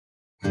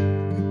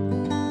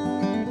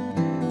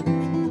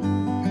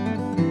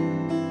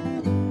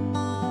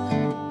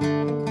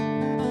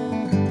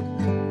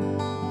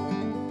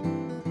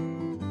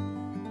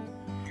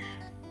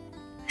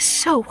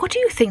So, what do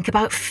you think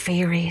about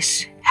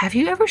fairies? Have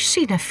you ever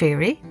seen a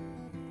fairy?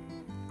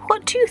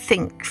 What do you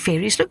think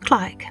fairies look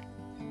like?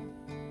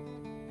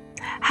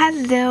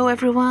 Hello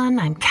everyone,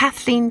 I'm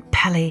Kathleen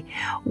Pelly.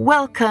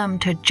 Welcome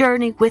to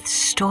Journey with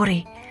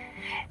Story.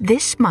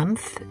 This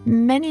month,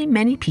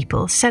 many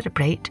people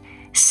celebrate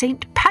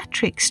St.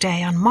 Patrick's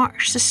Day on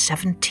March the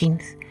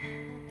 17th.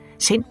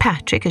 St.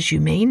 Patrick, as you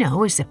may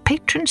know, is the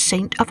patron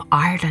saint of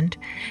Ireland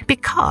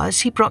because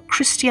he brought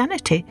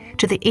Christianity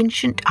to the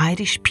ancient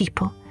Irish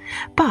people.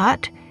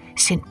 But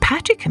St.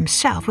 Patrick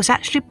himself was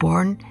actually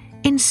born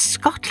in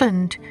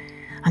Scotland,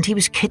 and he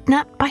was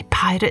kidnapped by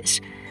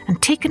pirates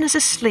and taken as a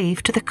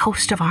slave to the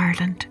coast of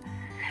Ireland.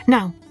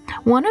 Now,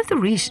 one of the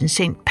reasons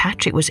St.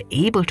 Patrick was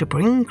able to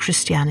bring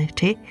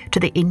Christianity to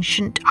the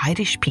ancient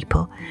Irish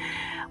people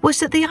was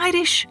that the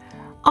Irish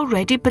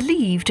already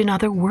believed in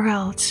other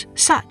worlds,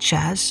 such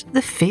as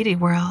the fairy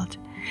world,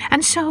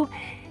 and so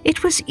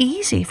it was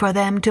easy for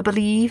them to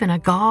believe in a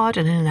God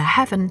and in a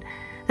heaven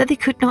that they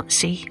could not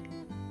see.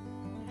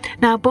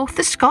 Now, both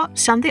the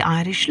Scots and the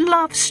Irish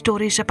love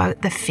stories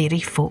about the fairy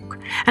folk,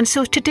 and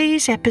so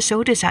today's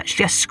episode is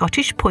actually a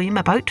Scottish poem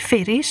about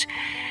fairies,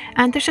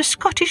 and there's a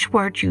Scottish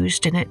word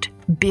used in it,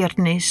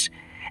 bairnies.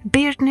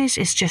 Bairnies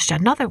is just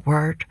another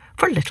word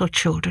for little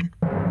children.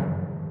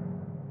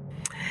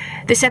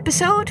 This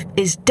episode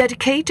is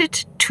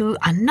dedicated to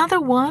another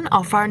one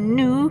of our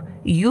new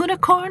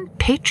Unicorn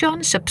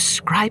Patreon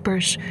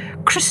subscribers,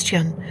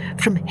 Christian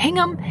from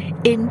Hingham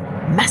in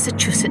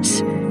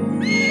Massachusetts.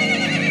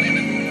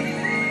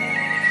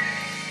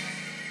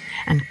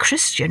 And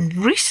Christian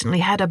recently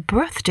had a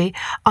birthday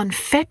on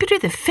February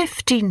the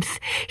 15th.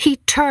 He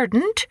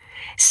turned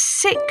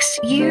 6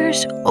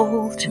 years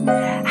old.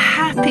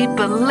 Happy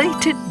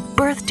belated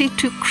birthday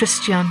to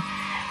Christian.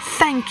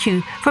 Thank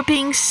you for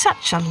being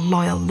such a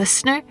loyal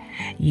listener.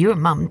 Your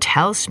mum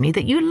tells me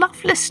that you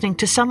love listening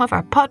to some of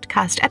our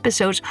podcast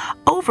episodes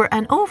over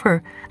and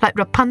over, like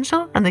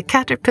Rapunzel and the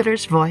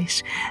Caterpillar's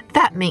voice.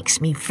 That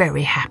makes me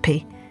very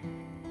happy.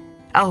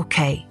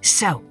 Okay,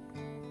 so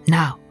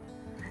now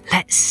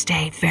let's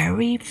stay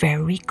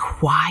very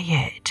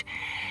quiet,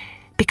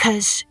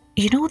 because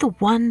you know the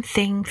one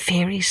thing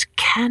fairies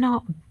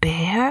cannot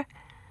bear?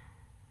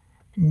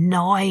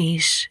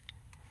 Noise.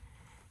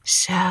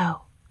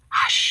 So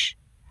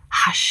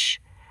hush,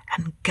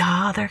 and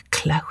gather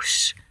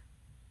close.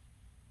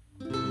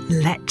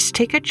 Let's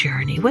take a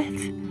journey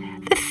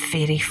with The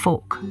Fairy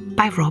Folk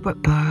by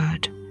Robert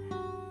Bird.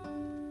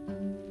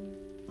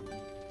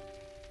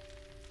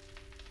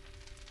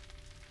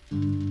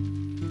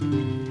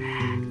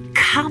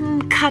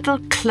 Come cuddle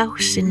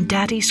close in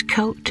Daddy's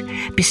coat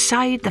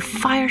beside the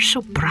fire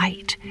so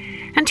bright,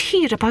 and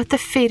hear about the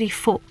fairy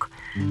folk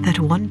that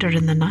wander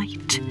in the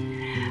night.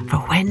 For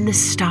when the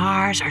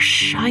stars are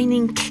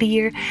shining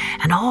clear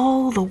and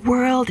all the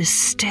world is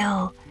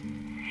still,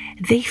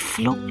 they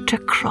float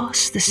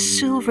across the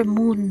silver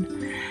moon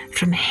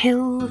from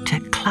hill to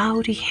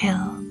cloudy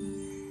hill.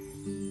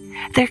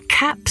 Their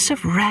caps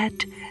of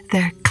red,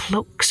 their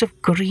cloaks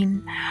of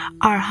green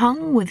are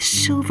hung with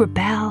silver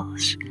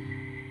bells,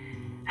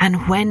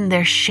 and when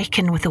they're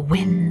shaken with the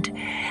wind,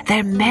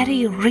 their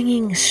merry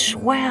ringing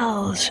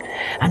swells,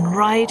 and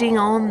riding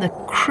on the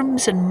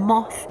crimson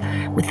moth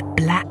with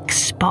black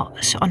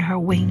spots on her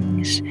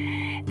wings,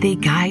 they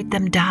guide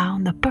them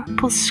down the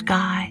purple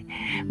sky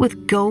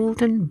with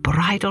golden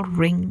bridal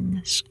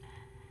rings.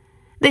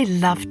 They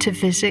love to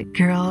visit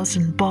girls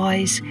and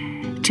boys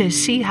to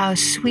see how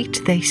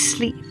sweet they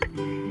sleep,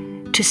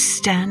 to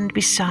stand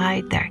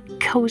beside their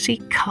cosy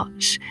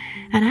cots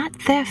and at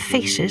their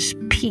faces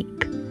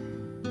peep.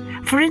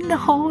 For in the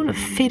whole of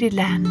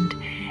fairyland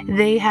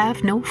they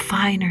have no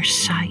finer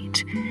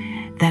sight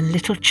than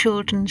little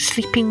children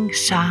sleeping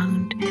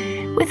sound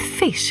with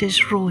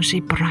faces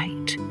rosy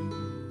bright.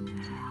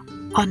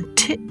 On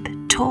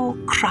tiptoe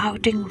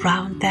crowding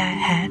round their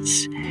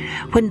heads,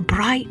 when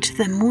bright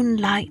the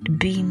moonlight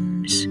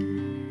beams,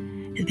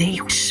 they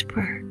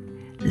whisper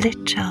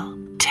little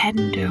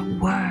tender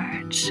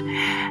words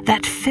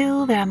that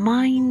fill their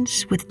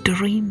minds with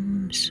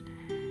dreams.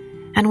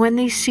 And when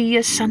they see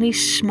a sunny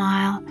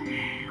smile,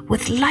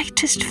 with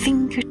lightest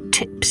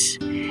fingertips,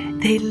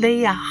 they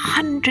lay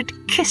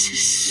 100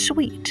 kisses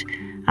sweet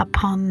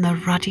upon the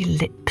ruddy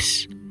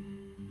lips.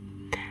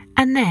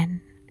 And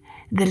then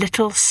the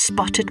little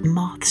spotted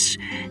moths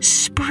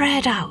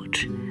spread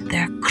out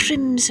their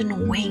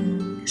crimson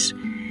wings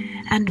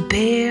and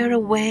bear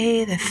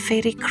away the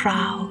fairy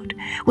crowd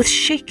with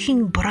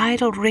shaking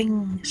bridal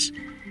rings.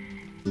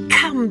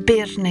 Come,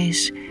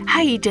 bairnies,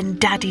 hide in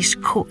Daddy's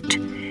coat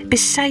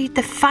beside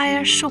the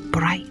fire so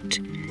bright.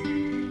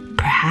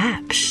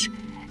 Perhaps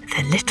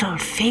the little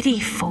fairy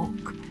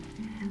folk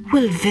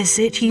will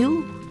visit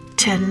you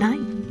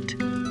tonight.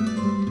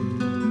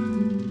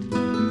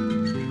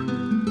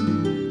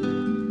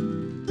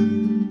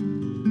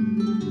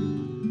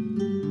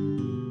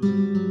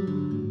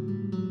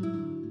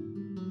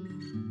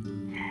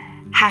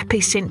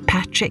 Happy St.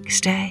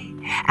 Patrick's Day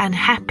and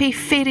happy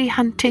fairy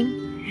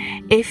hunting.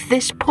 If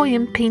this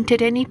poem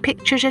painted any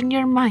pictures in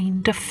your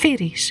mind of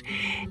fairies,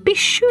 be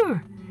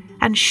sure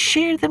and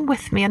share them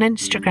with me on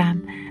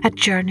Instagram at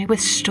Journey with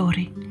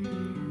Story.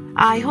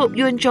 I hope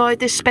you enjoyed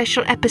this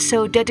special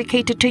episode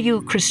dedicated to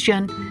you,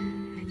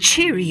 Christian.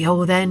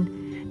 Cheerio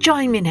then.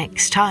 Join me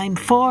next time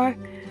for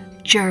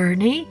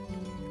Journey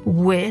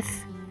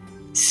with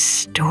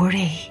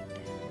Story.